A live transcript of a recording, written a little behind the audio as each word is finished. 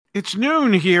It's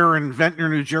noon here in Ventnor,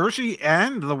 New Jersey,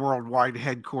 and the worldwide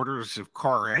headquarters of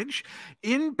CarEdge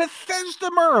in Bethesda,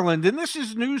 Maryland. And this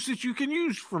is news that you can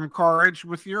use from CarEdge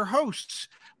with your hosts,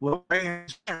 Will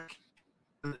and Zach.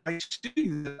 I see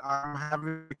that I'm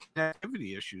having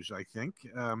connectivity issues, I think,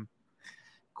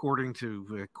 according to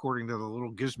the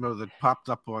little gizmo that popped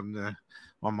up on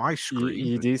my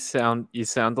screen. You sound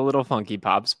a little funky,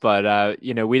 Pops, but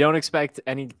we don't expect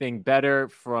anything better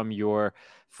from your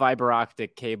fiber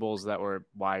optic cables that were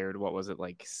wired. What was it,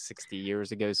 like 60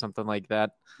 years ago, something like that?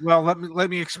 Well, let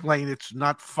me explain. It's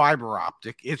not fiber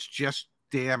optic. It's just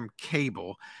damn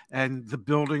cable. And the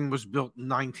building was built in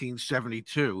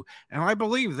 1972, and I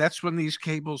believe that's when these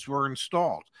cables were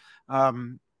installed.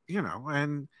 And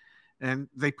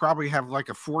they probably have like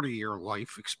a 40-year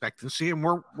life expectancy, and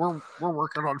we're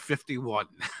working on 51.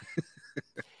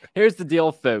 Here's the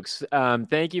deal, folks.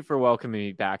 Thank you for welcoming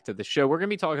me back to the show. We're going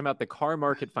to be talking about the car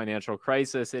market financial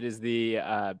crisis. It is the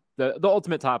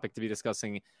ultimate topic to be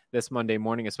discussing this Monday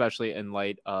morning, especially in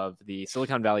light of the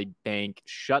Silicon Valley Bank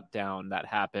shutdown that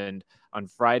happened on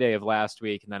Friday of last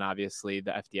week, and then obviously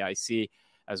the FDIC,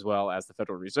 as well as the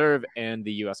Federal Reserve and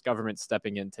the U.S. government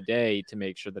stepping in today to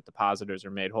make sure that depositors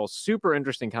are made whole. Super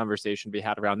interesting conversation to be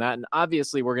had around that. And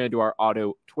obviously, we're going to do our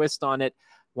auto twist on it.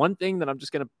 One thing that I'm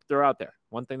just going to throw out there,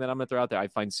 I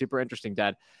find super interesting,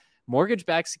 Dad.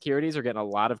 Mortgage-backed securities are getting a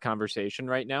lot of conversation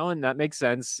right now, and that makes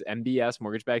sense. MBS,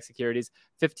 mortgage-backed securities,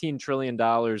 $15 trillion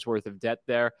worth of debt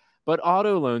there. But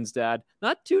auto loans, Dad,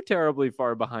 not too terribly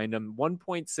far behind them,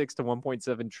 $1.6 to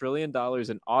 $1.7 trillion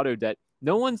in auto debt.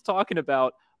 No one's talking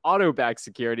about auto-backed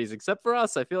securities except for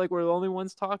us. I feel like we're the only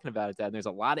ones talking about it, Dad. And there's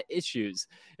a lot of issues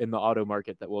in the auto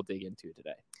market that we'll dig into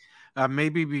today.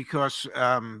 Maybe because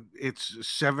it's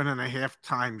 7.5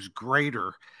 times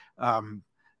greater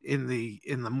in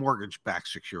the mortgage-backed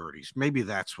securities. Maybe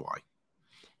that's why.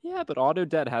 Yeah, but auto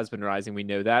debt has been rising. We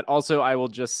know that. Also, I will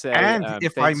just say, and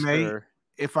if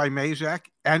I may, Zach,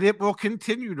 and it will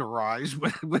continue to rise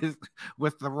with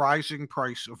the rising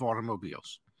price of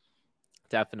automobiles.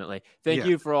 Definitely. Thank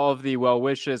you for all of the well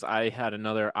wishes. I had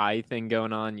another eye thing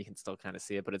going on. You can still kind of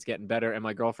see it, but it's getting better. And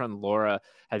my girlfriend, Laura,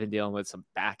 had been dealing with some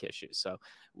back issues. So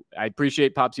I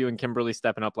appreciate Pops, you and Kimberly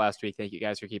stepping up last week. Thank you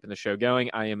guys for keeping the show going.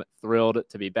 I am thrilled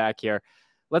to be back here.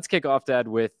 Let's kick off, Dad,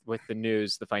 with the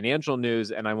news, the financial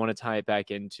news. And I want to tie it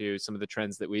back into some of the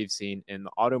trends that we've seen in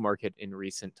the auto market in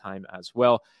recent time as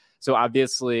well. So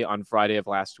obviously on Friday of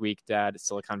last week, Dad,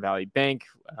 Silicon Valley Bank,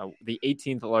 the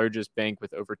 18th largest bank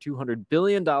with over $200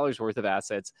 billion worth of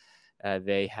assets,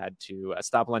 they had to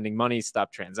stop lending money,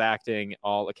 stop transacting.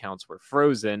 All accounts were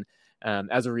frozen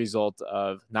as a result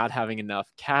of not having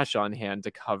enough cash on hand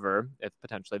to cover if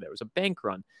potentially there was a bank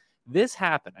run. This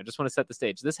happened. I just want to set the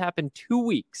stage. This happened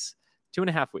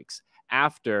 2.5 weeks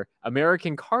after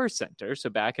American Car Center. So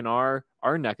back in our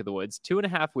neck of the woods,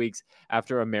 2.5 weeks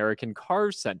after American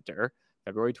Car Center,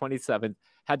 February 27th,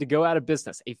 had to go out of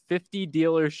business. A 50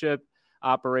 dealership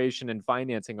operation and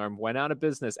financing arm went out of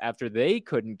business after they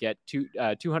couldn't get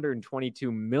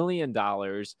 $222 million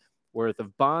worth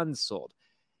of bonds sold.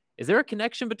 Is there a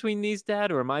connection between these,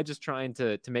 Dad, or am I just trying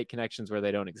to make connections where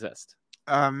they don't exist?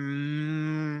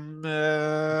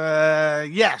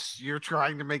 Yes, you're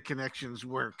trying to make connections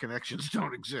where connections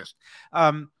don't exist.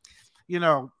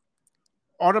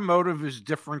 Automotive is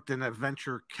different than a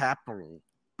venture capital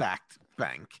backed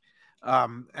bank.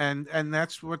 And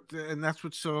that's what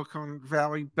Silicon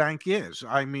Valley Bank is.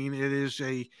 I mean, it is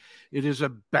a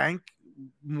bank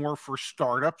more for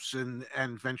startups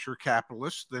and venture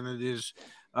capitalists than it is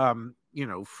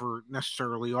for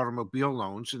necessarily automobile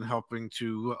loans and helping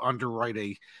to underwrite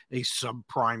a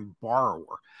subprime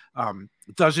borrower.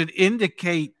 Does it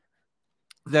indicate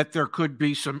that there could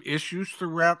be some issues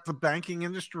throughout the banking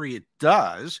industry? It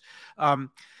does.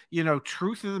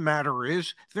 Truth of the matter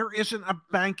is there isn't a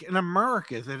bank in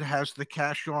America that has the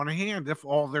cash on hand if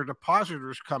all their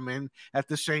depositors come in at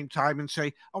the same time and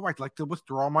say, oh, I'd like to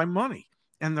withdraw my money.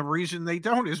 And the reason they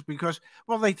don't is because,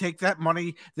 well, they take that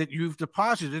money that you've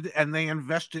deposited and they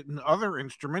invest it in other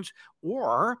instruments,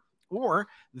 or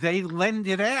they lend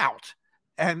it out.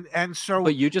 And so,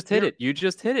 but you just hit it. You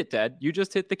just hit it, Dad. You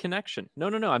just hit the connection. No.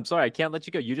 I'm sorry. I can't let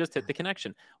you go. You just hit the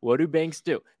connection. What do banks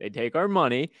do? They take our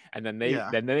money and then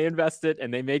they invest it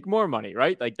and they make more money,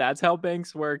 right? Like that's how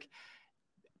banks work.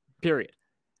 Period.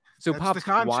 So, Pops,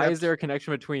 why is there a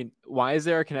connection between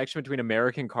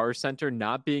American Car Center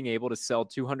not being able to sell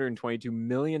 $222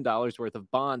 million worth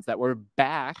of bonds that were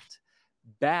backed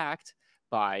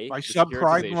by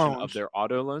subprime loans of their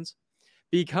auto loans?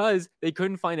 Because they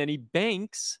couldn't find any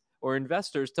banks or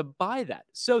investors to buy that.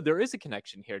 So there is a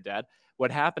connection here, Dad.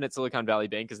 What happened at Silicon Valley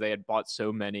Bank is they had bought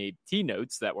so many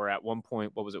T-notes that were at one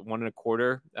point, what was it,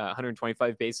 1.25,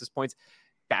 125 basis points,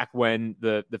 back when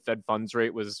the Fed funds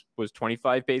rate was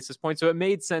 25 basis points. So it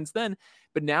made sense then.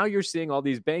 But now you're seeing all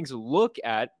these banks look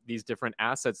at these different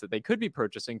assets that they could be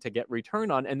purchasing to get return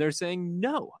on. And they're saying,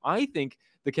 no, I think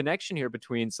the connection here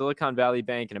between Silicon Valley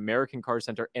Bank and American Car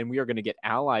Center, and we are going to get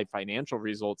Ally financial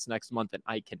results next month, and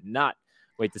I cannot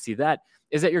wait to see that,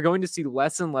 is that you're going to see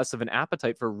less and less of an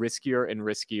appetite for riskier and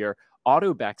riskier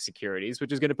auto-backed securities,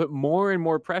 which is going to put more and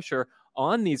more pressure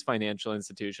on these financial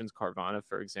institutions, Carvana,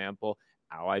 for example,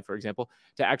 Ally, for example,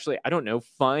 to actually, I don't know,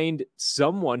 find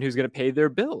someone who's going to pay their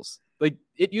bills. Like,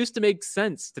 it used to make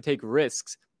sense to take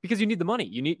risks because you need the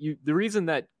money. The reason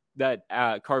that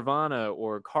Carvana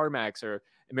or CarMax or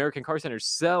American Car Center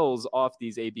sells off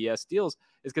these ABS deals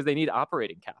is because they need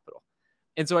operating capital.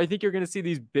 And so I think you're going to see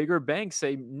these bigger banks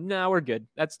say, no, we're good.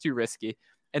 That's too risky.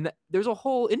 And there's a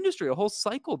whole industry, a whole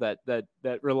cycle that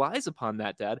relies upon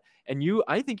that, Dad. And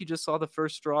I think you just saw the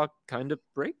first straw kind of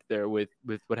break there with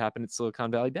what happened at Silicon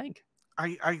Valley Bank.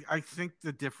 I think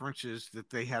the difference is that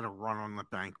they had a run on the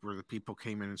bank where the people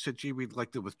came in and said, gee, we'd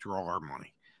like to withdraw our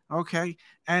money. Okay.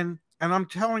 And I'm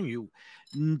telling you,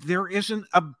 there isn't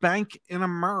a bank in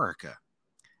America,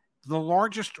 the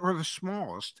largest or the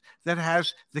smallest, that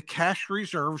has the cash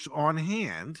reserves on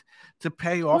hand to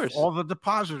pay off all the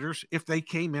depositors if they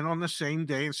came in on the same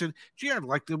day and said, gee, I'd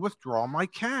like to withdraw my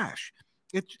cash.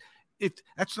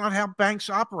 That's not how banks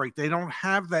operate. They don't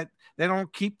have that. They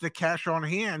don't keep the cash on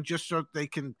hand just so they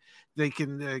can give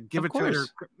it to their.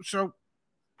 So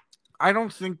I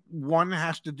don't think one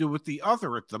has to do with the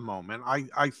other at the moment.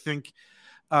 I think.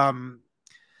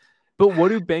 But what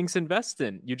do banks invest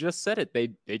in? You just said it. They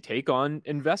take on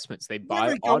investments. They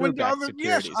buy auto-backed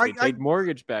securities. They take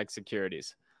mortgage-backed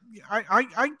securities.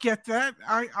 I get that.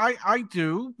 I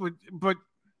do, but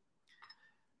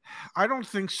I don't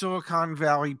think Silicon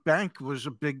Valley Bank was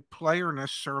a big player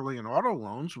necessarily in auto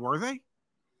loans, were they?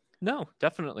 No,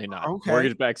 definitely not. Okay.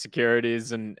 Mortgage-backed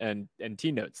securities and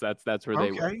T-notes. That's where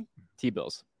they were.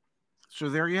 T-bills. So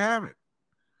there you have it.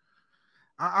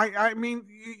 I mean,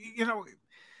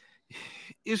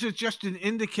 is it just an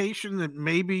indication that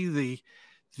maybe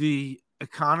the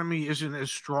economy isn't as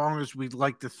strong as we'd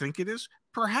like to think it is?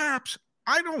 Perhaps.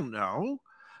 I don't know.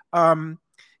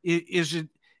 Is it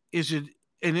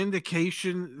an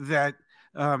indication that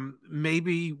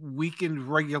maybe weakened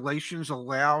regulations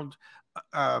allowed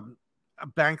a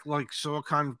bank like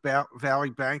Silicon Valley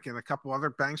Bank and a couple other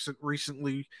banks that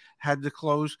recently had to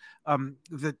close,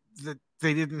 that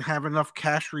they didn't have enough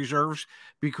cash reserves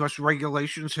because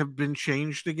regulations have been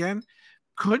changed again?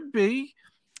 Could be.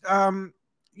 There's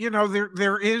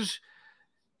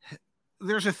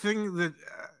a thing that,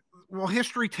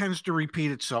 history tends to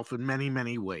repeat itself in many,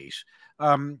 many ways.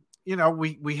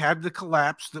 We had the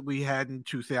collapse that we had in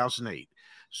 2008.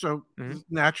 So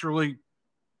naturally,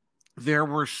 there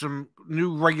were some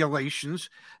new regulations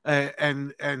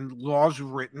and laws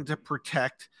written to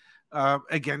protect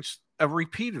against a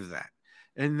repeat of that.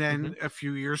 And then a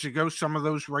few years ago, some of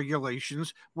those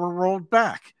regulations were rolled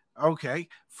back. Okay,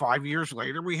 5 years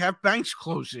later, we have banks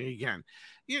closing again.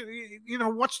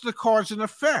 What's the cause and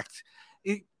effect?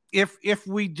 If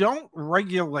we don't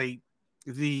regulate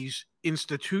these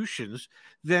institutions,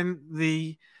 then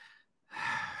the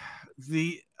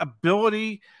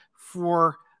ability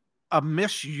for a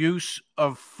misuse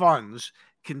of funds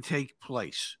can take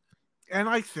place. And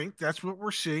I think that's what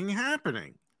we're seeing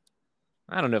happening.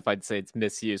 I don't know if I'd say it's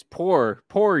misuse, poor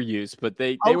use, but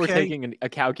they were taking a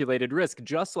calculated risk.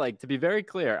 Just like, to be very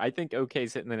clear, I think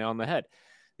OK's hitting the nail on the head.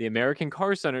 The American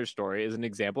Car Center story is an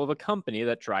example of a company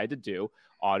that tried to do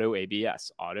auto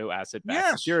ABS, auto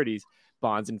asset-backed securities,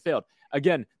 bonds, and failed.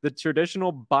 Again, the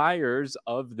traditional buyers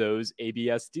of those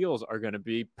ABS deals are going to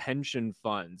be pension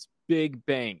funds, big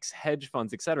banks, hedge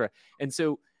funds, etc. And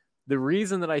so the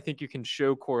reason that I think you can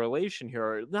show correlation here,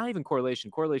 or not even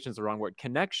correlation is the wrong word,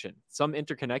 connection, some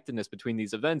interconnectedness between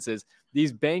these events, is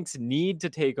these banks need to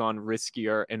take on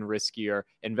riskier and riskier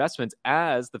investments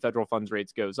as the federal funds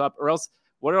rates goes up, or else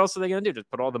what else are they going to do? Just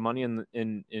put all the money in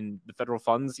the federal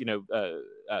funds,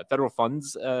 federal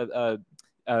funds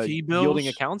yielding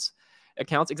accounts?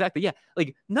 Exactly. Yeah.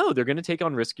 Like, no, they're going to take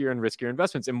on riskier and riskier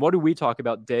investments. And what do we talk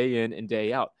about day in and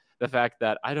day out? The fact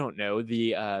that, I don't know,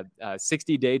 the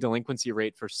 60-day delinquency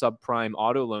rate for subprime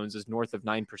auto loans is north of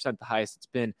 9%, the highest it's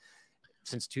been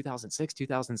since 2006,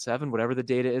 2007, whatever the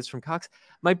data is from Cox.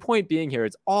 My point being here,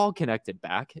 it's all connected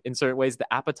back in certain ways.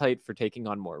 The appetite for taking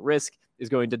on more risk is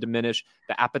going to diminish.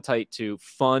 The appetite to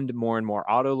fund more and more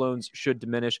auto loans should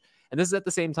diminish. And this is at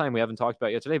the same time, we haven't talked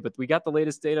about yet today, but we got the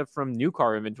latest data from new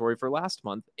car inventory for last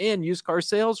month and used car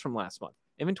sales from last month.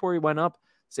 Inventory went up,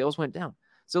 sales went down.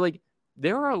 So like,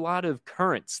 there are a lot of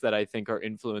currents that I think are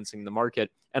influencing the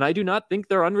market, and I do not think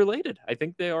they're unrelated. I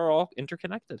think they are all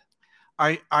interconnected.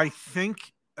 I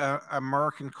think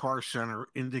American Car Center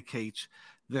indicates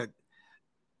that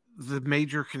the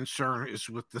major concern is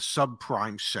with the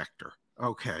subprime sector.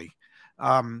 Okay,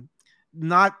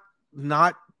 not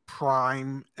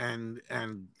prime and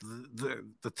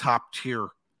the top tier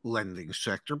lending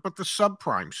sector, but the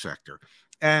subprime sector.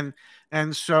 And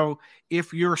so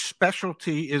if your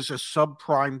specialty is a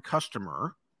subprime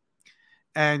customer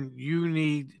and you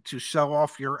need to sell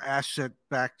off your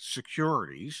asset-backed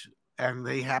securities, and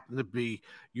they happen to be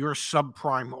your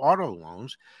subprime auto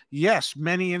loans, yes,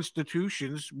 many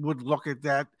institutions would look at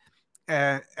that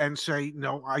and say,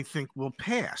 no, I think we'll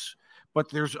pass. But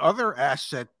there's other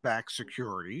asset-backed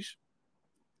securities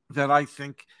that I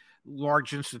think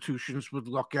large institutions would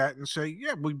look at and say,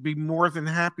 yeah, we'd be more than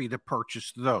happy to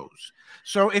purchase those.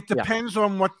 So it depends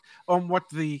on what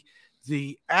the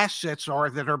assets are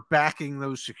that are backing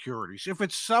those securities. If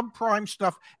it's subprime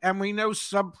stuff, and we know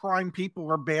subprime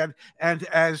people are bad, and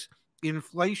as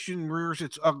inflation rears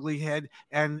its ugly head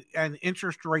and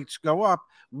interest rates go up,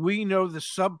 we know the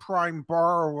subprime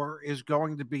borrower is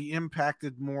going to be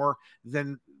impacted more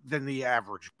than the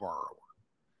average borrower.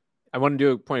 I want to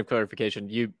do a point of clarification.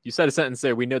 You said a sentence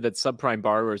there. We know that subprime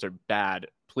borrowers are bad.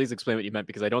 Please explain what you meant,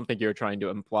 because I don't think you're trying to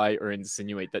imply or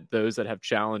insinuate that those that have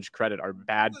challenged credit are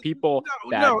bad people,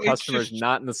 bad customers,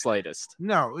 not in the slightest.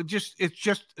 No, it's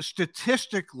just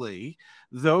statistically,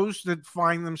 those that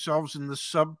find themselves in the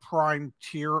subprime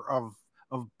tier of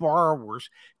borrowers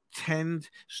tend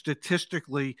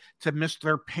statistically to miss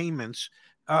their payments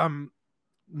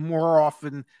more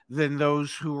often than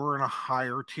those who are in a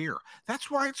higher tier. That's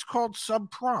why it's called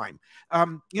subprime.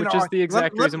 Which is the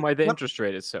exact reason why the interest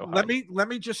rate is so high. Let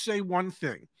me just say one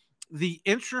thing. The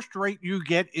interest rate you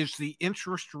get is the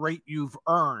interest rate you've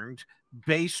earned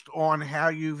based on how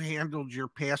you've handled your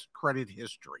past credit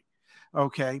history.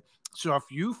 Okay? So if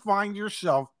you find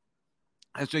yourself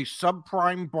as a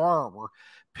subprime borrower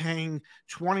paying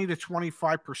 20 to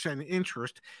 25%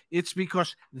 interest, it's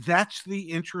because that's the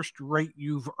interest rate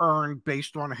you've earned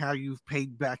based on how you've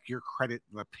paid back your credit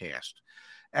in the past.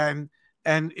 And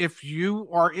if you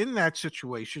are in that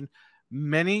situation,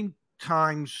 many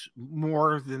times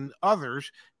more than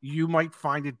others, you might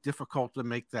find it difficult to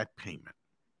make that payment.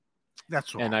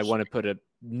 That's all. And I want to put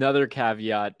another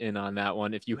caveat in on that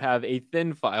one. If you have a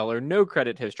thin file or no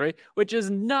credit history, which is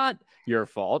not your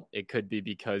fault, it could be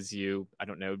because you, I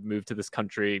don't know, moved to this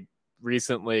country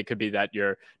recently. It could be that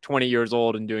you're 20 years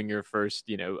old and doing your first,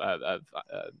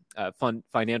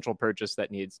 financial purchase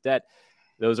that needs debt.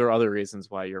 Those are other reasons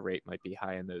why your rate might be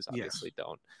high, and those obviously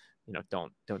don't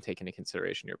take into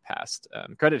consideration your past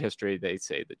credit history. They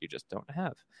say that you just don't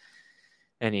have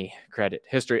any credit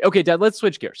history. Okay, Dad, let's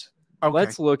switch gears. Okay.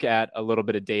 Let's look at a little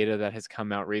bit of data that has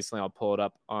come out recently. I'll pull it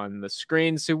up on the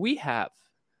screen. So we have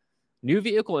new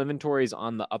vehicle inventories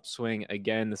on the upswing.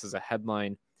 Again, this is a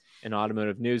headline in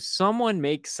Automotive News. Someone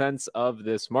make sense of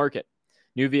this market.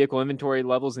 New vehicle inventory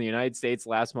levels in the United States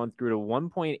last month grew to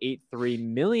 1.83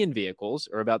 million vehicles,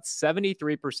 or about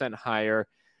 73% higher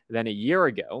than a year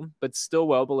ago, but still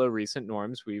well below recent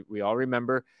norms. We all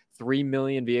remember 3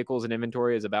 million vehicles in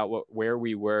inventory is about where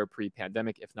we were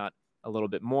pre-pandemic, if not a little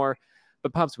bit more.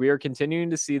 But Pops, we are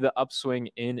continuing to see the upswing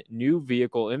in new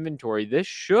vehicle inventory. This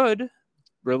should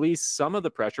relieve some of the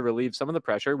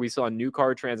pressure. We saw new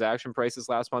car transaction prices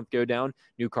last month go down.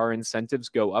 New car incentives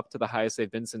go up to the highest they've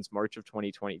been since March of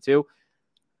 2022.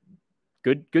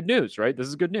 Good news, right? This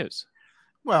is good news.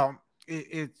 Well,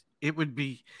 it would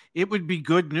be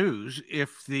good news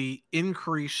if the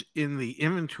increase in the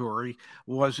inventory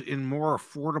was in more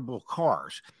affordable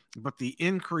cars, but the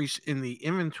increase in the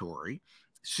inventory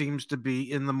seems to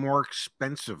be in the more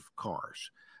expensive cars,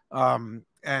 and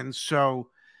so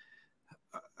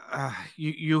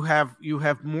you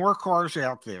have more cars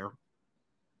out there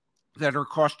that are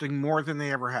costing more than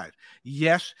they ever had.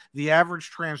 Yes, the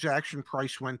average transaction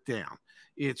price went down.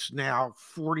 It's now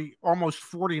almost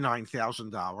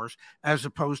 $49,000 as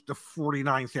opposed to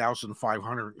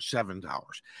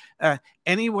 $49,507.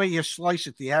 Any way you slice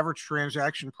it, the average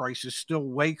transaction price is still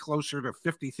way closer to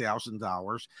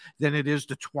 $50,000 than it is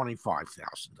to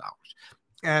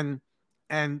 $25,000.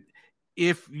 And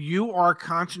if you are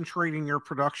concentrating your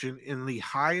production in the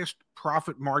highest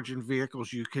profit margin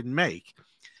vehicles you can make,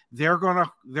 they're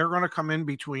gonna come in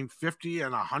between $50,000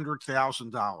 and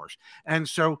 $100,000, and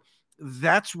so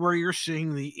that's where you're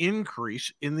seeing the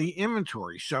increase in the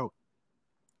inventory. So,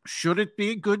 should it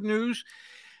be good news?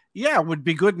 Yeah, it would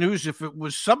be good news if it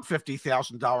was sub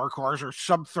 $50,000 cars or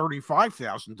sub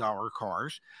 $35,000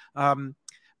 cars,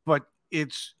 but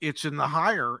it's in the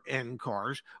higher end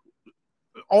cars.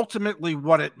 Ultimately,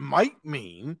 what it might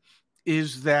mean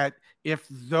is that if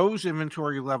those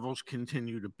inventory levels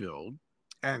continue to build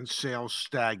and sales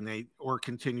stagnate or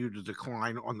continue to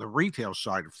decline on the retail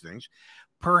side of things,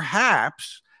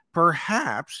 perhaps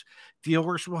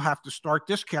dealers will have to start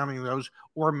discounting those,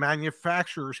 or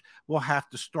manufacturers will have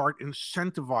to start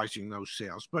incentivizing those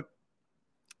sales. But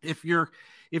if you're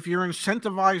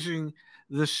incentivizing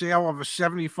the sale of a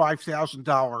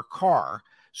 $75,000 car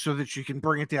so that you can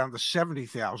bring it down to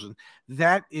 $70,000,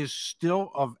 that is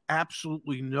still of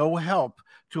absolutely no help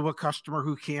to a customer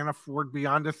who can't afford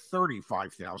beyond a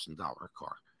 $35,000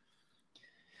 car.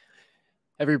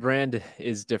 Every brand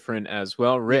is different as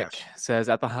well. Rick says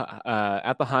at the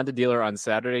Honda dealer on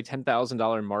Saturday,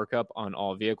 $10,000 markup on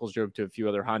all vehicles. Drove to a few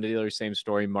other Honda dealers, same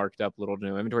story, marked up, little to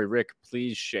no inventory. Rick,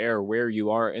 please share where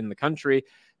you are in the country,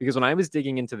 because when I was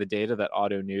digging into the data that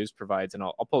Auto News provides, and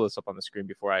I'll pull this up on the screen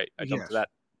before I jump to that.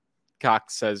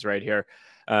 Cox says right here,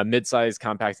 mid-size,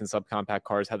 compact, and subcompact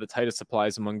cars had the tightest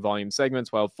supplies among volume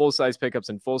segments, while full-size pickups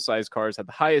and full-size cars had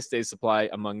the highest day supply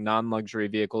among non-luxury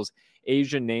vehicles.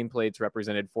 Asian nameplates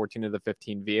represented 14 of the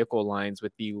 15 vehicle lines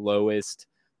with the lowest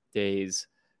days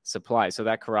supply. So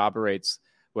that corroborates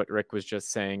what Rick was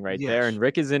just saying right there. And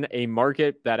Rick is in a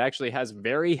market that actually has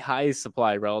very high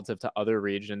supply relative to other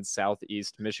regions,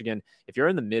 Southeast Michigan. If you're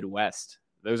in the Midwest,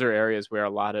 those are areas where a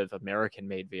lot of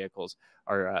American-made vehicles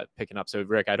are picking up. So,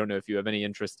 Rick, I don't know if you have any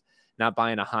interest not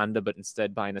buying a Honda, but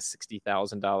instead buying a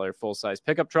 $60,000 full-size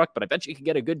pickup truck. But I bet you can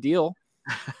get a good deal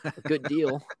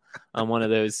on one of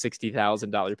those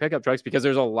 $60,000 pickup trucks, because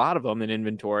there's a lot of them in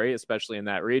inventory, especially in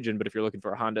that region. But if you're looking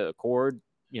for a Honda Accord,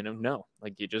 no,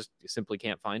 like you simply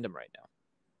can't find them right now.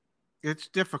 It's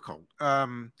difficult.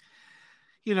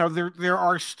 There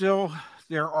are still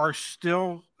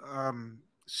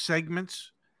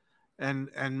segments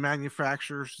and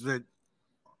manufacturers that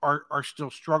are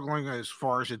still struggling as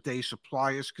far as a day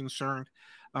supply is concerned.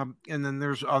 And then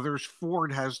there's others.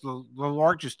 Ford has the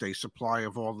largest day supply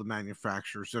of all the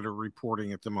manufacturers that are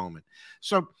reporting at the moment.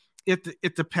 So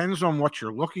it depends on what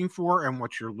you're looking for and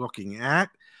what you're looking at.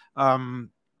 In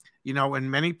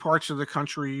many parts of the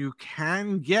country, you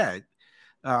can get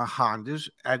Hondas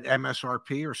at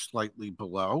MSRP or slightly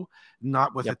below,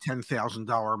 not with a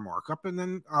 $10,000 markup. And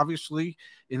then obviously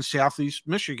in Southeast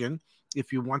Michigan,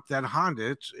 if you want that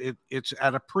Honda, it's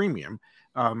at a premium.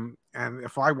 And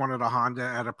if I wanted a Honda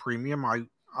at a premium,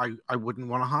 I wouldn't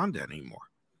want a Honda anymore.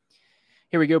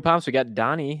 Here we go, Pops. We got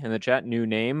Donnie in the chat, new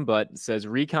name, but says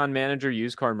Recon Manager,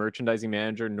 Used Car Merchandising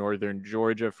Manager, Northern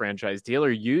Georgia franchise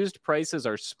dealer. Used prices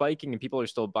are spiking and people are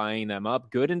still buying them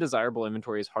up. Good and desirable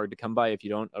inventory is hard to come by if you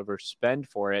don't overspend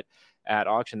for it at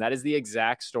auction. That is the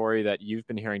exact story that you've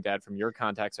been hearing, Dad, from your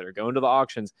contacts that are going to the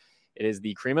auctions. It is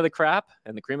the cream of the crop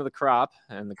and the cream of the crop,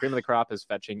 and the cream of the crop is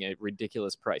fetching a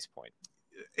ridiculous price point.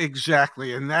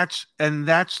 Exactly, and that's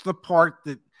the part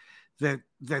that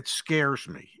scares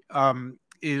me.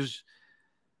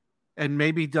 And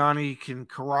maybe Donnie can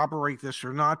corroborate this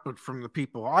or not, but from the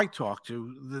people I talk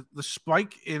to, the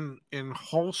spike in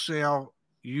wholesale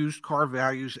used car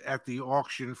values at the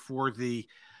auction for the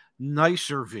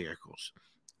nicer vehicles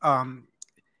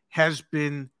has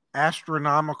been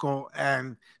astronomical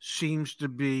and seems to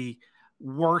be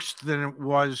worse than it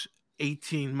was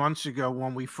 18 months ago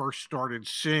when we first started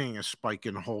seeing a spike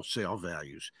in wholesale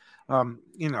values.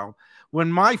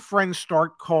 When my friends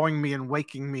start calling me and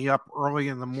waking me up early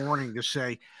in the morning to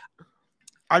say,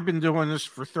 I've been doing this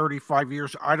for 35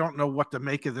 years. I don't know what to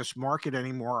make of this market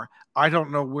anymore. I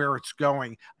don't know where it's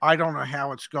going. I don't know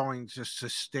how it's going to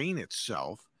sustain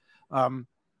itself.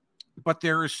 But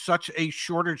there is such a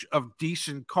shortage of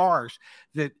decent cars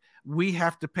that we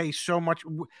have to pay so much.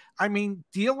 I mean,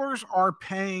 dealers are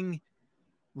paying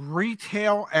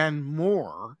retail and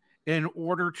more in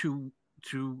order to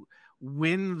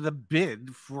win the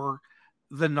bid for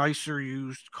the nicer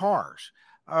used cars.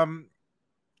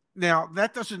 Now,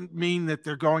 that doesn't mean that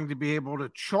they're going to be able to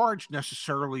charge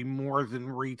necessarily more than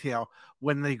retail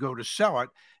when they go to sell it.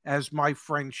 As my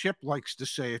friend Chip likes to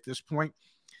say at this point,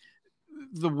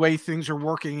 the way things are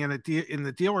working in the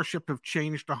dealership have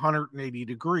changed 180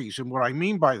 degrees. And what I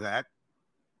mean by that,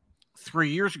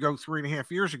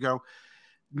 3.5 years ago,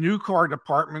 new car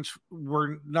departments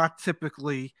were not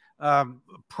typically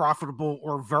profitable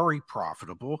or very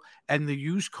profitable, and the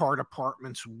used car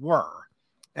departments were.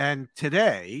 And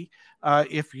today,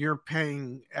 if you're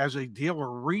paying as a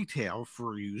dealer retail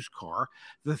for a used car,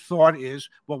 the thought is,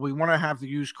 well, we want to have the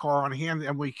used car on hand,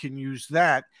 and we can use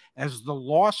that as the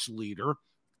loss leader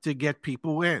to get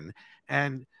people in.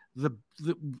 And the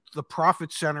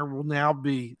profit center will now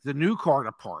be the new car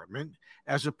department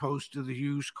as opposed to the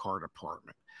used car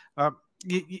department.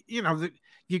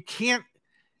 You can't.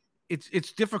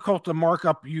 It's difficult to mark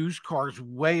up used cars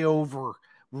way over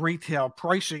retail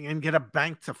pricing and get a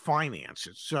bank to finance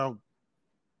it. So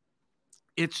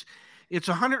it's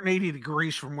 180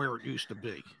 degrees from where it used to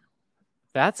be.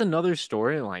 That's another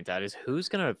storyline, Dad, is who's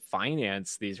going to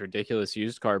finance these ridiculous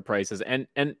used car prices. And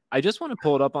I just want to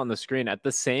pull it up on the screen at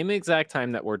the same exact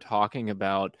time that we're talking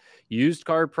about used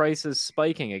car prices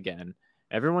spiking again.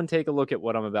 Everyone take a look at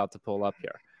what I'm about to pull up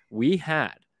here. We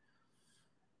had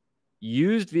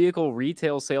used vehicle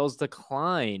retail sales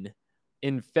decline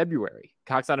in February.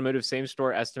 Cox Automotive same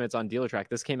store estimates on DealerTrack,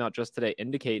 this came out just today,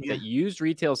 indicate that used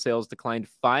retail sales declined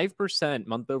 5%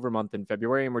 month over month in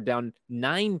February, and we're down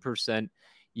 9%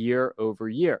 year over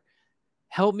year.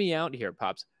 Help me out here,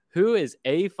 Pops. Who is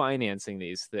A, financing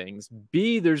these things?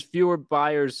 B, there's fewer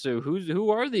buyers. So who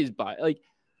are these buyers? Like,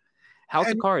 House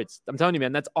of Cards. I'm telling you,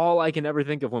 man, that's all I can ever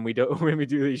think of when we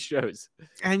do these shows.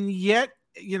 And yet,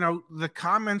 the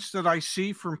comments that I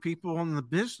see from people in the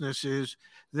business is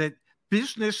that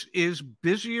business is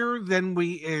busier than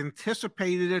we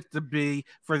anticipated it to be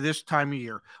for this time of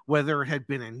year, whether it had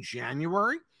been in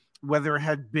January, whether it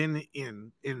had been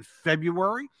in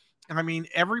February. And I mean,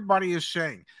 everybody is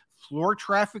saying floor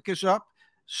traffic is up.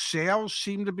 Sales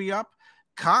seem to be up.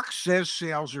 Cox says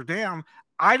sales are down.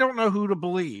 I don't know who to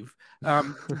believe,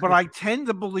 but I tend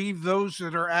to believe those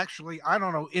that are actually,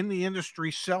 in the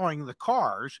industry selling the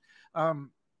cars.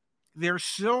 There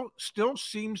still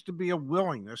seems to be a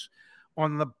willingness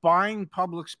on the buying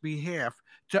public's behalf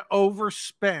to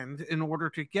overspend in order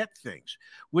to get things,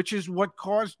 which is what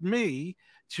caused me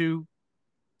to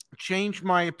change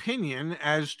my opinion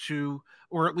as to,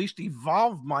 or at least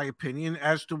evolve my opinion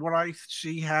as to what I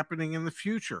see happening in the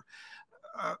future.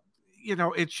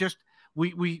 It's just,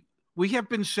 we have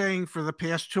been saying for the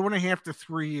past 2.5 to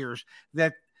 3 years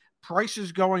that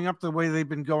prices going up the way they've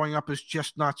been going up is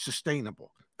just not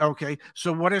sustainable. Okay,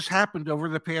 so what has happened over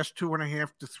the past 2.5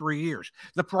 to 3 years?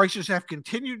 The prices have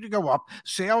continued to go up.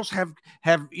 Sales have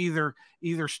either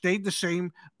stayed the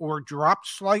same or dropped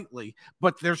slightly,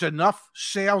 but there's enough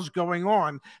sales going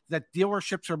on that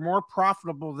dealerships are more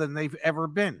profitable than they've ever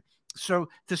been. So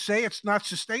to say it's not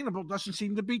sustainable doesn't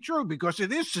seem to be true, because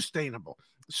it is sustainable.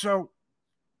 So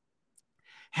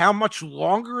how much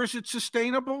longer is it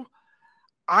sustainable?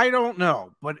 I don't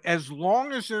know, but as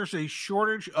long as there's a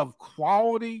shortage of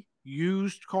quality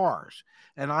used cars,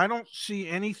 and I don't see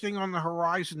anything on the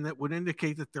horizon that would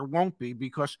indicate that there won't be,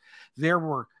 because there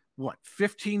were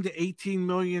 15 to 18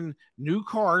 million new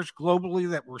cars globally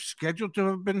that were scheduled to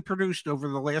have been produced over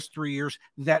the last 3 years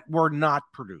that were not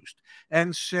produced,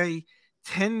 and say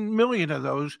 10 million of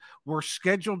those were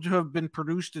scheduled to have been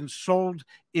produced and sold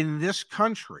in this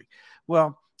country.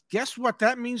 Well, guess what?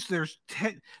 That means there's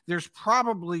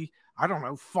probably,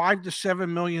 5 to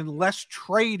 7 million less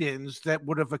trade-ins that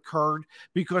would have occurred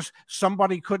because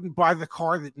somebody couldn't buy the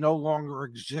car that no longer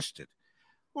existed.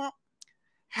 Well,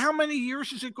 how many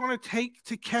years is it going to take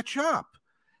to catch up?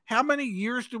 How many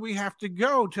years do we have to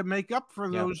go to make up for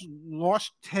those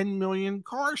lost 10 million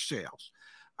car sales?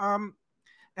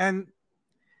 And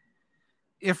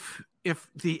if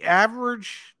the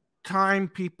average time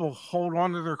people hold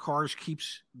on to their cars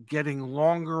keeps getting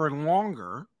longer and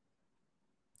longer,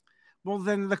 well,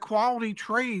 then the quality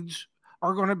trades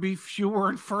are going to be fewer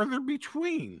and further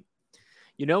between.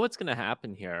 You know what's going to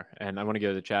happen here, and I want to go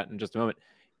to the chat in just a moment.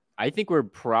 I think we're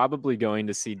probably going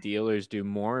to see dealers do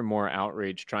more and more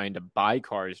outreach trying to buy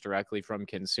cars directly from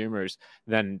consumers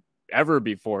than ever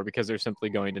before, because they're simply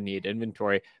going to need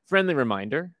inventory. Friendly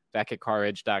reminder, back at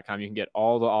caredge.com, you can get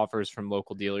all the offers from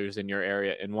local dealers in your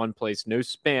area in one place. No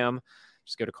spam.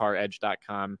 Just go to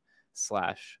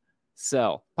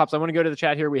caredge.com/sell. Pops, I want to go to the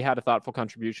chat here. We had a thoughtful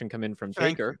contribution come in from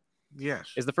Taker.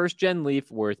 Yes. Is the first gen Leaf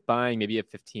worth buying, maybe a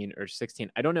 15 or 16?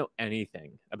 I don't know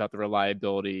anything about the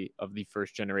reliability of the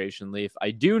first generation Leaf.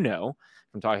 I do know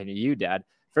from talking to you, Dad,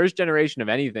 first generation of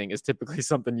anything is typically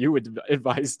something you would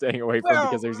advise staying away from,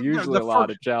 because there's usually a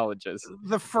lot of challenges.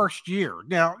 The first year.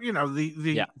 Now,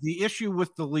 the issue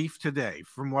with the Leaf today,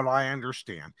 from what I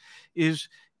understand, is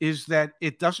that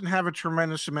it doesn't have a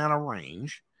tremendous amount of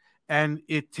range, and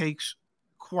it takes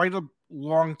quite a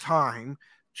long time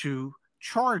to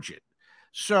charge it.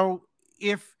 So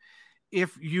if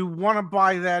you want to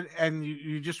buy that and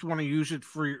you just want to use it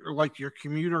for like your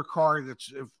commuter car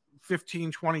that's a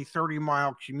 15, 20,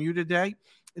 30-mile commute a day,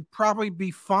 it'd probably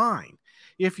be fine.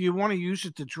 If you want to use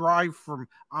it to drive from,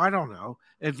 I don't know,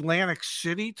 Atlantic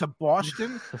City to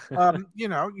Boston,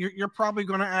 you're probably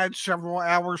going to add several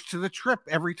hours to the trip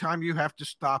every time you have to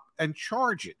stop and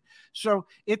charge it. So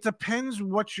it depends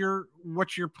what you're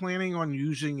planning on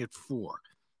using it for.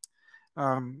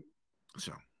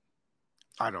 So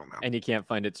I don't know. And you can't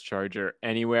find its charger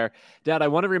anywhere. Dad, I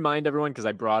want to remind everyone, because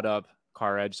I brought up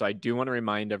CarEdge. So I do want to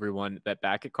remind everyone that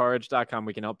back at caredge.com,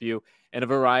 we can help you in a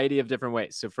variety of different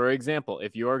ways. So for example,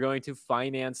 if you are going to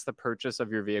finance the purchase of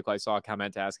your vehicle, I saw a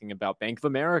comment asking about Bank of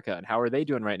America and how are they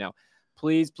doing right now.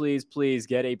 Please, please, please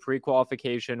get a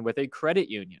pre-qualification with a credit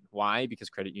union. Why? Because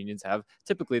credit unions have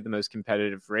typically the most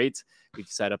competitive rates. We've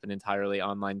set up an entirely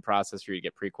online process for you to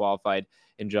get pre-qualified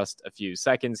in just a few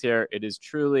seconds here. It is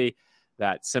truly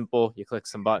that simple. You click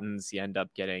some buttons, you end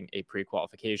up getting a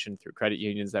pre-qualification through credit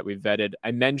unions that we've vetted.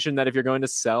 I mentioned that if you're going to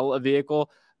sell a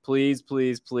vehicle, please,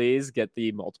 please, please get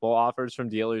the multiple offers from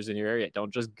dealers in your area.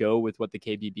 Don't just go with what the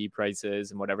KBB price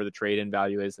is and whatever the trade-in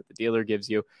value is that the dealer gives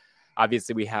you.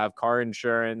 Obviously, we have car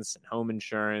insurance and home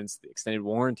insurance, the extended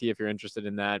warranty if you're interested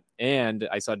in that. And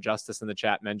I saw Justice in the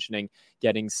chat mentioning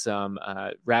getting some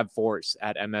RAV4s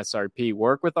at MSRP.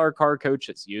 Work with our car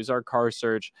coaches. Use our car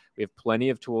search. We have plenty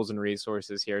of tools and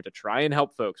resources here to try and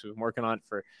help folks. We've been working on it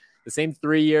for the same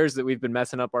 3 years that we've been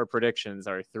messing up our predictions,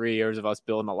 are 3 years of us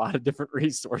building a lot of different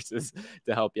resources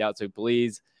to help you out. So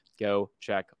please go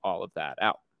check all of that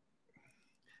out.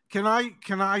 Can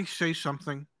I say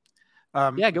something?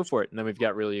 Yeah, go for it. And then we've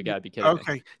got really, you got to be kidding.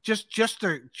 Okay. Me. Just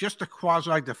to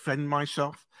quasi defend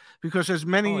myself, because as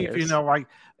many of you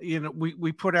know,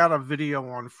 we put out a video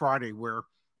on Friday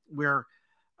where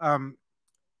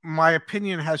my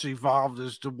opinion has evolved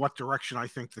as to what direction I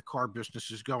think the car business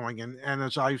is going. And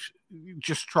as I've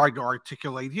just tried to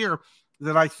articulate here,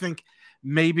 that I think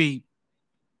maybe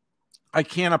I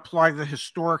can't apply the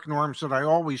historic norms that I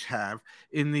always have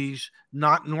in these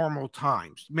not normal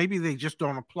times. Maybe they just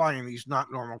don't apply in these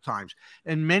not normal times.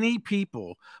 And many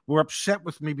people were upset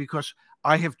with me because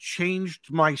I have changed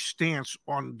my stance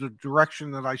on the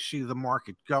direction that I see the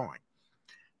market going.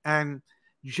 And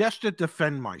just to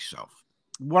defend myself,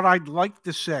 what I'd like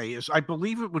to say is I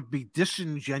believe it would be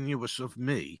disingenuous of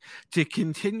me to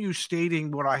continue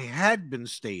stating what I had been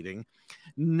stating,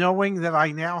 knowing that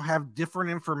I now have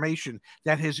different information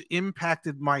that has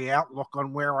impacted my outlook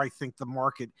on where I think the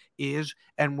market is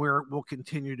and where it will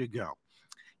continue to go.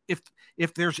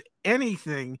 If there's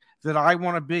anything that I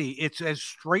want to be, it's as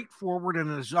straightforward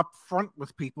and as upfront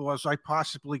with people as I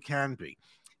possibly can be.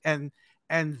 And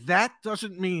that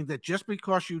doesn't mean that just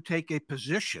because you take a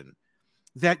position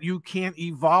that you can't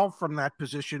evolve from that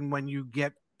position when you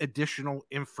get additional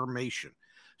information.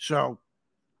 So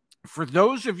for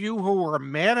those of you who are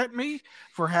mad at me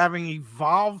for having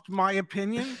evolved my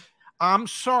opinion, I'm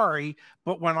sorry,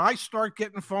 but when I start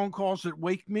getting phone calls that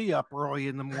wake me up early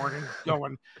in the morning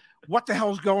going, what the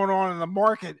hell's going on in the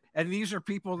market? And these are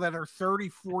people that are 30,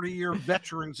 40-year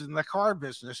veterans in the car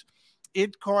business.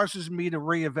 It causes me to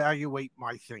reevaluate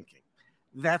my thinking.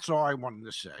 That's all I wanted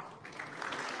to say.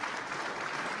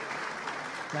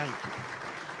 Thank you.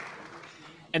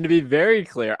 And to be very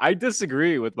clear, I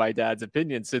disagree with my dad's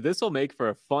opinion. So this will make for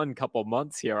a fun couple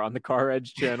months here on the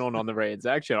CarEdge channel and on the Ray and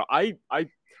Zach channel. I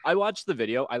watched the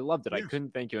video. I loved it. Yes. I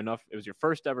couldn't thank you enough. It was your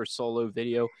first ever solo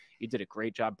video. You did a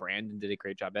great job. Brandon did a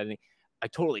great job editing. I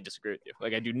totally disagree with you.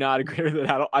 Like, I do not agree with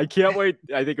it. I can't wait.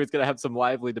 I think it's going to have some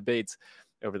lively debates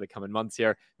over the coming months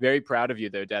here. Very proud of you,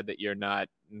 though, Dad, that you're not.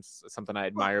 It's something I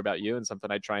admire about you and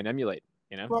something I try and emulate.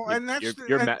 You know, well, and that's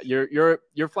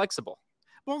you're flexible.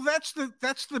 Well, that's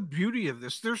the beauty of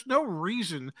this. There's no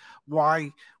reason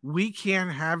why we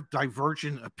can't have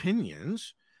divergent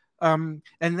opinions. And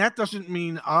that doesn't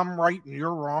mean I'm right and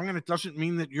you're wrong. And it doesn't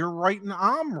mean that you're right and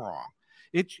I'm wrong.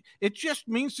 It just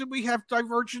means that we have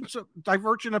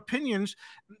divergent opinions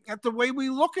at the way we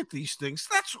look at these things.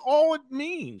 That's all it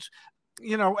means.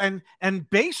 You know, and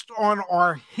based on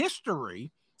our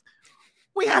history,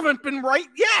 we haven't been right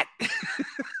yet.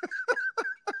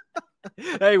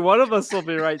 Hey, one of us will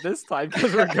be right this time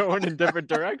because we're going in different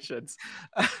directions.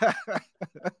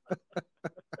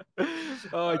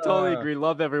 Oh, I totally agree.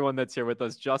 Love everyone that's here with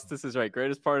us. Justice is right.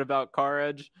 Greatest part about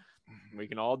CarEdge, we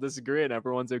can all disagree and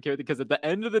everyone's okay with it, because at the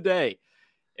end of the day,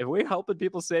 if we're helping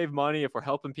people save money, if we're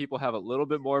helping people have a little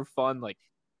bit more fun, like,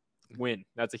 win.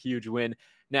 That's a huge win.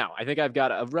 Now, I think I've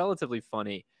got a relatively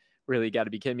funny, really got to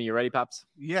be kidding me. You ready, Pops?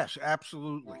 Yes,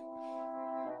 absolutely.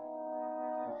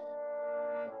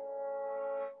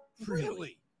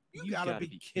 Really? You gotta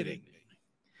be kidding me.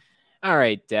 All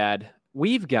right, Dad.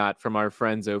 We've got from our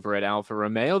friends over at Alfa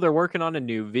Romeo, they're working on a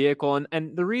new vehicle.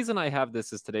 And the reason I have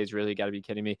this is today's really got to be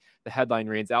kidding me. The headline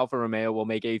reads Alfa Romeo will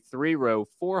make a 3-row,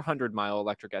 400-mile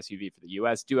electric SUV for the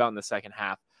U.S. due out in the second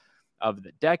half of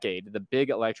the decade. The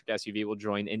big electric SUV will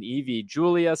join an EV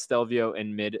Giulia, Stelvio,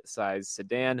 and mid-size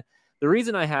sedan. The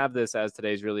reason I have this as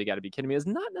today's really got to be kidding me is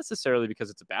not necessarily because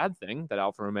it's a bad thing that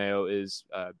Alfa Romeo is,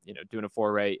 doing a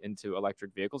foray into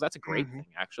electric vehicles. That's a great thing,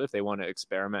 actually, if they want to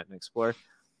experiment and explore.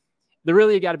 The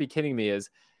really got to be kidding me is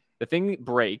the thing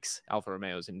breaks Alfa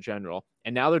Romeos in general,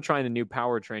 and now they're trying a new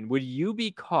powertrain. Would you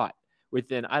be caught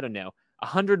within,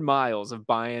 100 miles of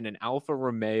buying an Alfa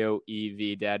Romeo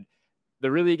EV, Dad?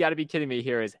 The really got to be kidding me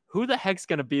here is who the heck's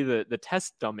going to be the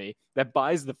test dummy that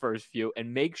buys the first few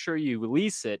and make sure you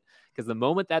lease it? Because the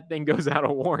moment that thing goes out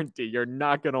of warranty, you're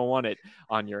not going to want it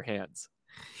on your hands.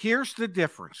 Here's the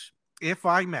difference, if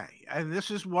I may, and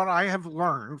this is what I have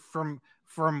learned from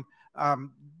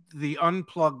the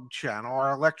Unplugged channel,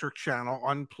 our electric channel,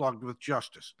 Unplugged with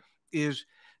Justice, is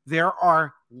there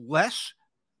are less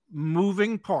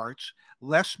moving parts,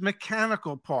 less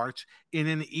mechanical parts in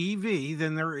an EV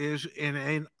than there is in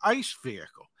an ICE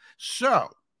vehicle. So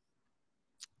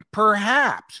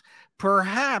perhaps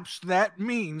that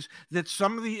means that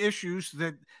some of the issues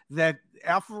that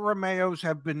Alfa Romeos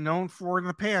have been known for in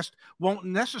the past won't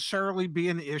necessarily be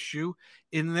an issue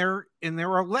in their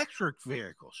electric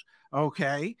vehicles.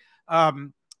 Okay.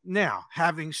 Now,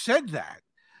 having said that,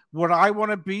 would I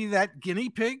want to be that guinea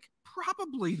pig?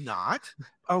 Probably not.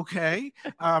 Okay.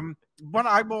 But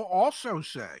I will also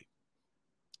say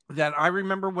that I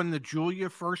remember when the Giulia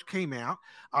first came out,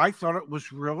 I thought it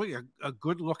was really a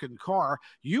good looking car.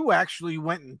 You actually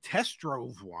went and test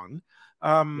drove one.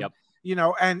 Yep.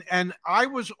 And I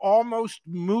was almost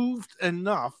moved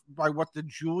enough by what the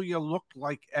Giulia looked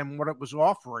like and what it was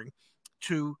offering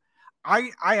to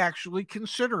I actually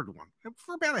considered one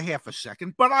for about a half a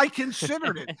second, but I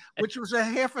considered it, which was a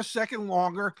half a second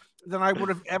longer than I would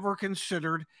have ever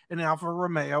considered an Alfa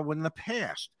Romeo in the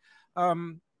past.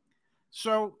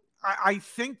 So I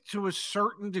think to a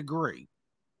certain degree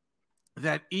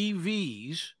that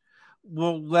EVs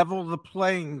will level the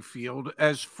playing field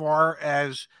as far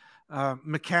as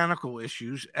mechanical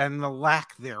issues and the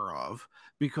lack thereof,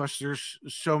 because there's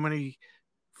so many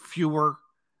fewer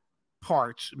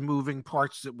moving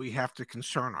parts that we have to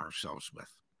concern ourselves with.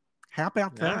 How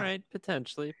about that? All right,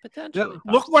 potentially.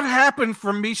 Look what happened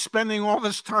from me spending all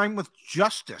this time with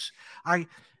Justice. I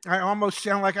almost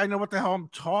sound like I know what the hell I'm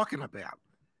talking about.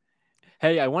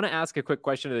 Hey, I want to ask a quick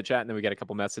question to the chat, and then we got a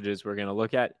couple messages we're going to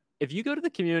look at. If you go to the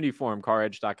community forum,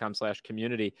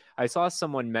 caredge.com/community, I saw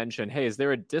someone mention, hey, is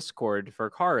there a Discord for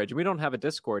CarEdge? We don't have a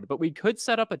Discord, but we could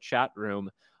set up a chat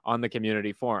room on the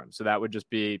community forum. So that would just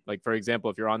be like, for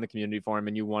example, if you're on the community forum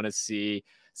and you want to see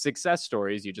success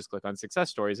stories, you just click on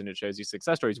success stories and it shows you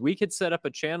success stories. We could set up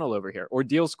a channel over here, or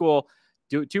Deal School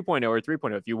 2.0 or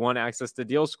 3.0. If you want access to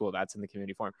Deal School, that's in the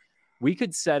community forum. We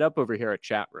could set up over here a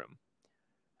chat room.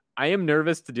 I am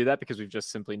nervous to do that because we've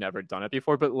just simply never done it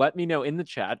before, but let me know in the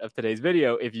chat of today's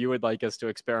video if you would like us to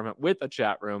experiment with a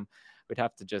chat room. We'd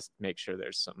have to just make sure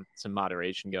there's some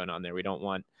moderation going on there. We don't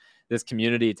want this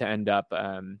community to end up,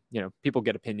 people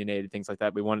get opinionated, things like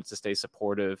that. We want it to stay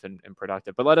supportive and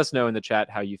productive. But let us know in the chat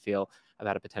how you feel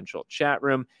about a potential chat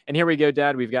room. And here we go,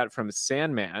 Dad. We've got from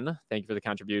Sandman. Thank you for the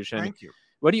contribution. Thank you.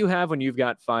 What do you have when you've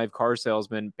got 5 car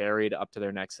salesmen buried up to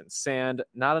their necks in sand?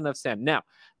 Not enough sand. Now,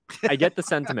 I get the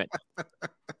sentiment.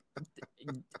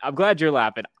 I'm glad you're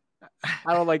laughing.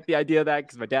 I don't like the idea of that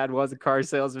because my dad was a car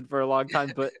salesman for a long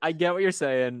time, but I get what you're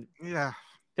saying. Yeah.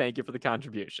 Thank you for the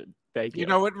contribution. Thank you.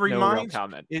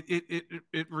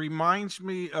 It reminds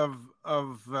me of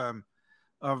the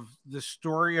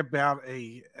story about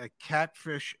a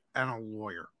catfish and a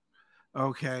lawyer.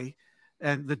 Okay.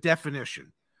 And the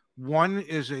definition. One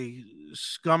is a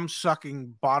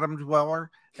scum-sucking bottom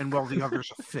dweller, and the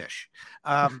other's a fish.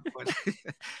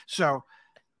 So,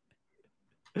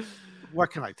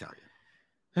 what can I tell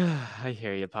you? I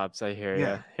hear you, Pops. I hear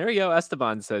you. Here we go.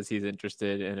 Esteban says he's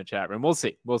interested in a chat room. We'll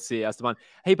see, Esteban.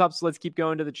 Hey, Pops, let's keep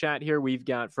going to the chat here. We've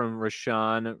got from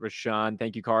Rashawn. Rashawn,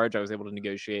 thank you, CarEdge. I was able to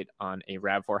negotiate on a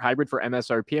RAV4 hybrid for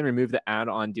MSRP and remove the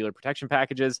add-on dealer protection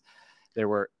packages. There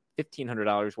were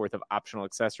 $1,500 worth of optional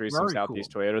accessories from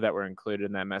Southeast Toyota that were included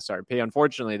in that MSRP.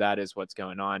 Unfortunately, that is what's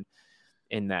going on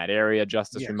in that area.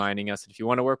 Justice reminding us that if you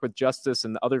want to work with Justice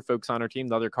and the other folks on our team,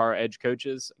 the other CarEdge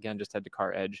coaches, again, just head to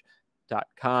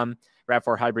caredge.com.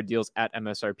 RAV4 hybrid deals at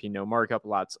MSRP, no markup,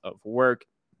 lots of work.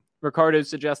 Ricardo's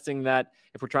suggesting that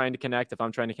if I'm trying to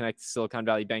connect Silicon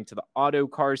Valley Bank to the auto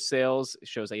car sales, it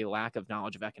shows a lack of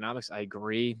knowledge of economics. I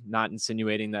agree, not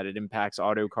insinuating that it impacts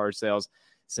auto car sales,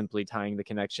 simply tying the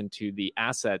connection to the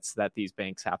assets that these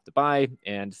banks have to buy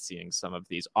and seeing some of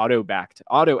these auto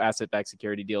asset-backed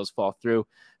security deals fall through.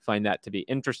 Find that to be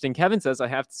interesting. Kevin says, I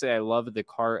have to say I love the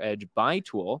Car Edge buy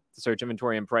tool to search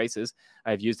inventory and prices.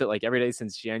 I've used it like every day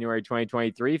since January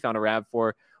 2023, found a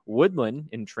RAV4 Woodland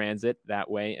in transit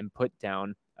that way and put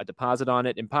down a deposit on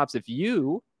it. And Pops, if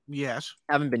you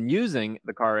haven't been using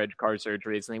the Car Edge car search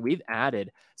recently, we've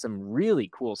added some really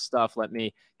cool stuff. Let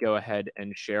me go ahead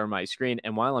and share my screen.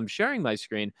 And while I'm sharing my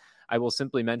screen, I will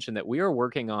simply mention that we are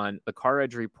working on the Car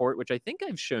Edge report, which I think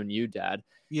I've shown you, Dad.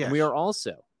 Yes. And we are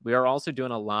also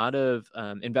doing a lot of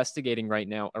investigating right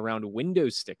now around window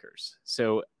stickers.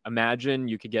 So imagine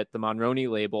you could get the Monroney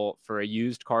label for a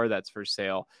used car that's for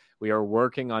sale. We are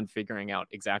working on figuring out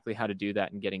exactly how to do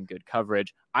that and getting good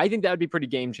coverage. I think that would be pretty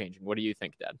game changing. What do you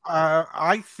think, Dad?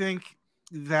 I think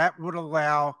that would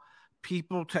allow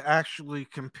people to actually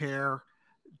compare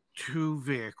two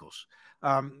vehicles.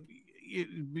 And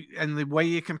the way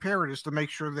you compare it is to make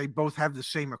sure they both have the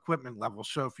same equipment level.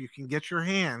 So if you can get your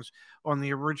hands on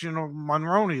the original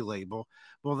Monroney label,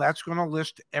 well, that's going to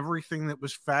list everything that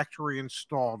was factory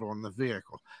installed on the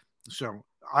vehicle. So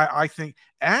I think,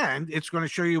 and it's going to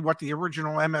show you what the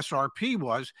original MSRP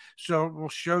was. So it will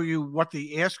show you what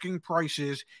the asking price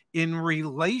is in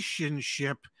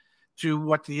relationship to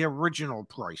what the original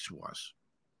price was.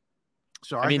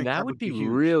 So I mean, that would be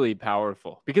really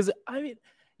powerful, because I mean,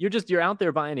 you're out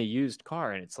there buying a used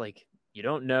car and it's like, you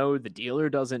don't know, the dealer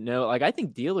doesn't know. Like, I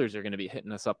think dealers are going to be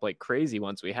hitting us up like crazy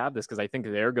once we have this, because I think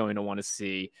they're going to want to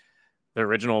see the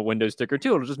original window sticker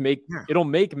too. It'll just make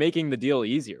making the deal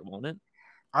easier, won't it?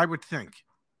 I would think.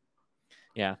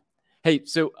 Yeah. Hey,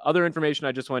 so other information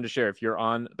I just wanted to share. If you're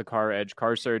on the Car Edge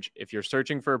car search, if you're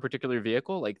searching for a particular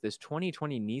vehicle like this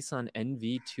 2020 Nissan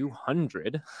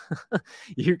NV200,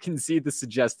 you can see the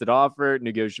suggested offer,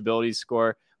 negotiability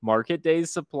score, market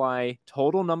days supply,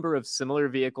 total number of similar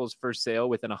vehicles for sale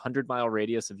within a 100-mile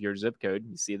radius of your zip code.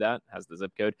 You see that has the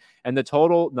zip code, and the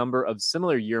total number of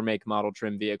similar year, make, model,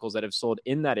 trim vehicles that have sold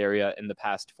in that area in the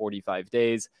past 45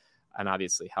 days. And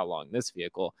obviously how long this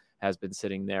vehicle has been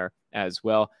sitting there as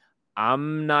well.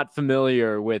 I'm not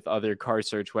familiar with other car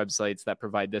search websites that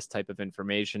provide this type of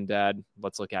information, Dad.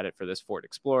 Let's look at it for this Ford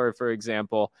Explorer, for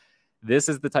example. This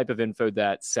is the type of info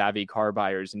that savvy car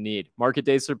buyers need. Market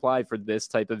day supply for this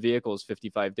type of vehicle is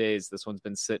 55 days. This one's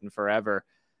been sitting forever.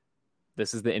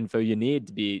 This is the info you need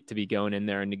to be going in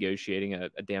there and negotiating a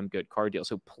damn good car deal.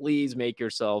 So please make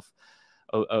yourself,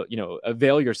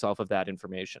 avail yourself of that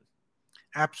information.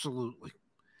 Absolutely.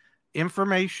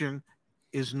 Information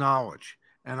is knowledge,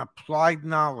 and applied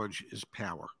knowledge is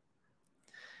power.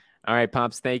 All right,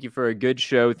 Pops, thank you for a good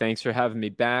show. Thanks for having me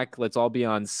back. Let's all be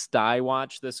on Sty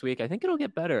Watch this week. I think it'll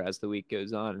get better as the week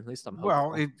goes on. At least I'm hopeful.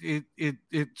 Well,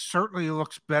 it certainly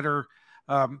looks better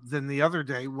than the other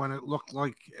day when it looked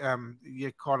like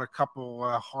you caught a couple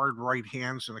hard right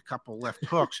hands and a couple left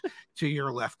hooks to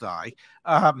your left eye.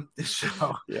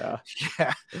 So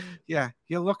yeah,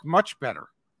 you look much better,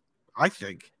 I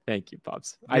think. Thank you,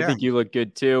 Pops. Yeah. I think you look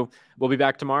good too. We'll be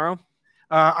back tomorrow.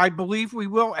 I believe we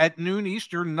will at noon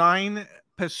Eastern, 9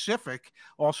 Pacific,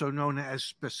 also known as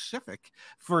Specific,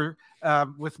 for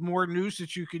with more news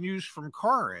that you can use from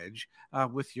Car Edge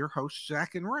with your hosts,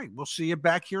 Zach and Ray. We'll see you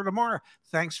back here tomorrow.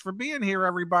 Thanks for being here,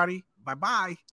 everybody. Bye-bye.